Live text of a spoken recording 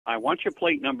I want your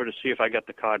plate number to see if I got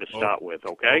the car to start with,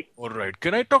 okay? All right.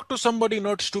 Can I talk to somebody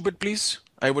not stupid, please?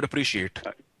 I would appreciate.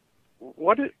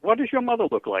 What does your mother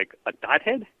look like? A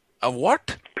dothead? A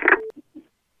what?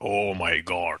 Oh my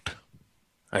God.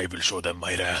 I will show them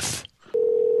my wrath.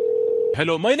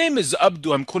 Hello, my name is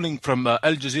Abdu. I'm calling from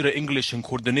Al Jazeera English in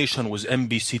coordination with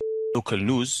NBC local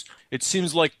news. It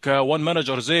seems like one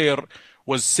manager there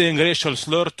was saying racial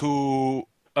slur to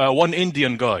one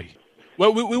Indian guy.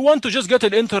 Well, we want to just get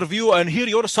an interview and hear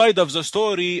your side of the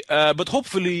story, but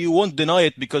hopefully you won't deny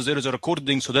it because there is a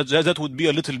recording, so that would be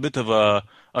a little bit of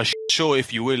a show,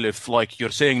 if you will, if like you're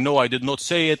saying, no, I did not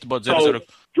say it, but there is a...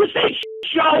 You say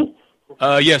show?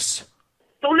 Yes.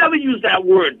 Don't ever use that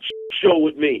word show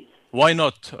with me. Why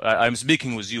not? I'm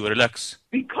speaking with you. Relax.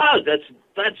 Because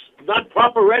that's not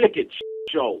proper etiquette,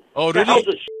 show. Oh, The really? hell's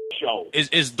a show?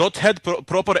 Is dot head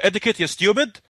proper etiquette, you stupid?